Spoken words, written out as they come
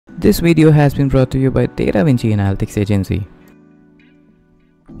This video has been brought to you by DataVinci Analytics Agency.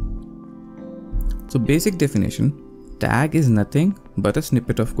 So basic definition, tag is nothing but a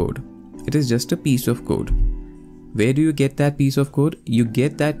snippet of code. It is just a piece of code. Where do you get that piece of code? You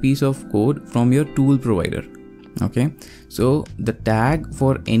get that piece of code from your tool provider. Okay, so the tag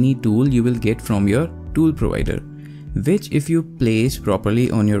for any tool you will get from your tool provider, which if you place properly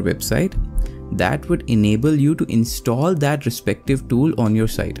on your website, that would enable you to install that respective tool on your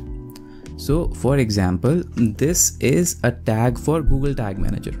site. So for example, this is a tag for Google Tag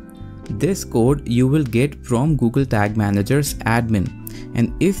Manager. This code you will get from Google Tag Manager's admin,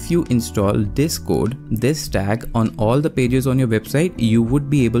 and if you install this code, this tag on all the pages on your website, you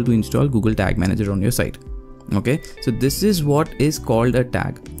would be able to install Google Tag Manager on your site. Okay, so this is what is called a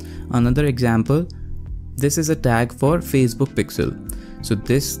tag. Another example, this is a tag for Facebook Pixel. So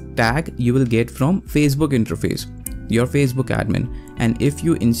this tag you will get from Facebook interface, your Facebook admin, and if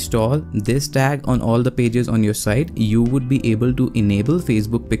you install this tag on all the pages on your site, you would be able to enable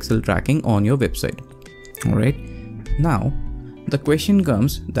Facebook Pixel tracking on your website. All right, now the question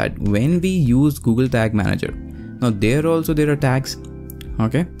comes that when we use Google Tag Manager, now there are tags,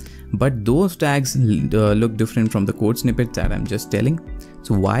 okay, but those tags look different from the code snippets that I'm just telling.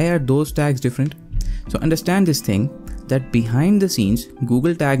 So why are those tags different? So understand this thing, that behind the scenes,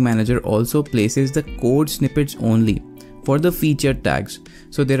 Google Tag Manager also places the code snippets only for the featured tags.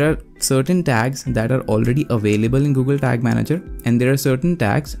 So there are certain tags that are already available in Google Tag Manager, and there are certain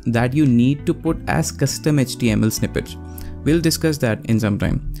tags that you need to put as custom HTML snippets. We'll discuss that in some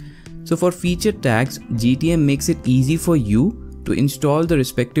time. So for featured tags, GTM makes it easy for you to install the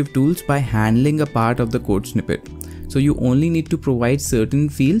respective tools by handling a part of the code snippet. So you only need to provide certain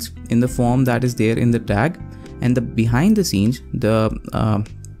fields in the form that is there in the tag, and the behind the scenes, the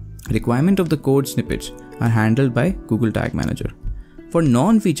requirement of the code snippets are handled by Google Tag Manager. For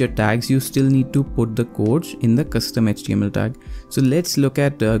non-featured tags, you still need to put the codes in the custom HTML tag. So let's look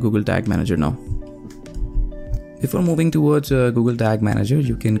at Google Tag Manager now. Before moving towards Google Tag Manager,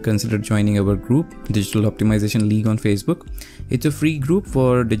 you can consider joining our group, Digital Optimization League on Facebook. It's a free group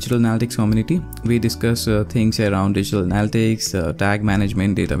for digital analytics community. We discuss things around digital analytics, tag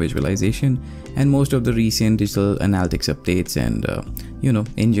management, data visualization, and most of the recent digital analytics updates, and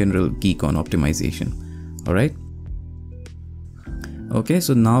in general, geek on optimization. All right. Okay,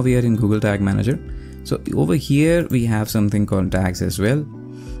 so now we are in Google Tag Manager. So over here, we have something called tags as well.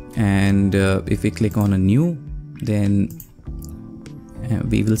 And if we click on a new, then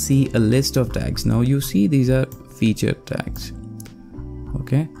we will see a list of tags. Now you see these are featured tags.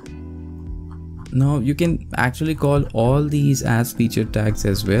 Okay, now you can actually call all these as featured tags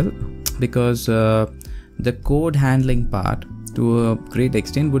as well, because the code handling part to a great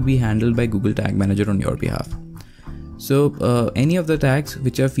extent would be handled by Google Tag Manager on your behalf. So any of the tags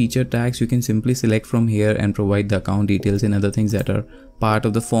which are featured tags, you can simply select from here and provide the account details and other things that are part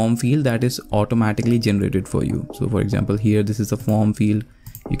of the form field that is automatically generated for you. So for example, here this is a form field.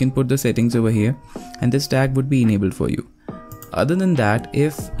 You can put the settings over here and this tag would be enabled for you. Other than that,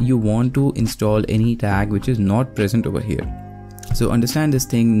 if you want to install any tag which is not present over here, so understand this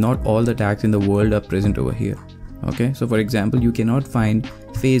thing, not all the tags in the world are present over here. Okay, so for example, you cannot find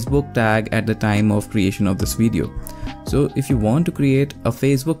Facebook tag at the time of creation of this video. So if you want to create a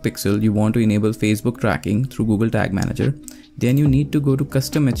Facebook pixel, you want to enable Facebook tracking through Google Tag Manager, then you need to go to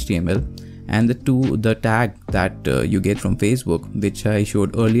custom HTML, and the tag that you get from Facebook, which I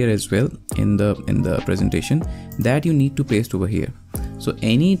showed earlier as well in the presentation, that you need to paste over here. So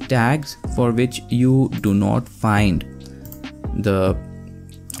any tags for which you do not find the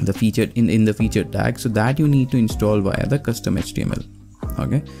featured in the featured tag, so that you need to install via the custom HTML.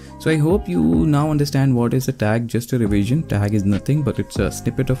 Okay, so I hope you now understand what is a tag. Just a revision, tag is nothing but it's a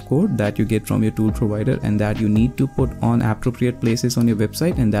snippet of code that you get from your tool provider, and that you need to put on appropriate places on your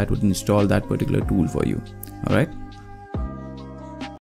website, and that would install that particular tool for you. All right.